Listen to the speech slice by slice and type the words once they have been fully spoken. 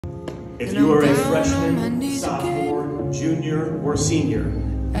If you are a freshman, sophomore, junior, or senior,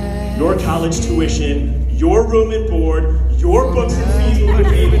 your college tuition, your room and board, your books and fees will be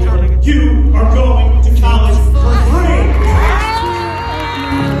paid for. You are going to college for free!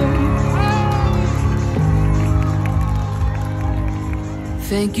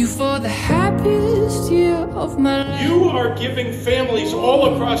 Thank you for the happiest year of my life. You are giving families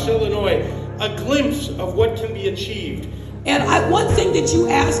all across Illinois a glimpse of what can be achieved. And one thing that you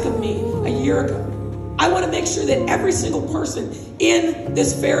asked of me a year ago, I want to make sure that every single person in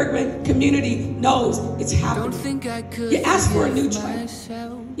this Farragut community knows it's happening. You asked for a new track.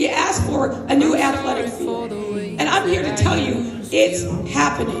 You asked for a new athletic field. And I'm here to tell you, it's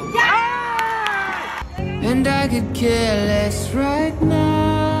happening. And I could care less right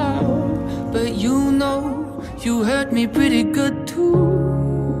now, but you know you hurt me pretty good too.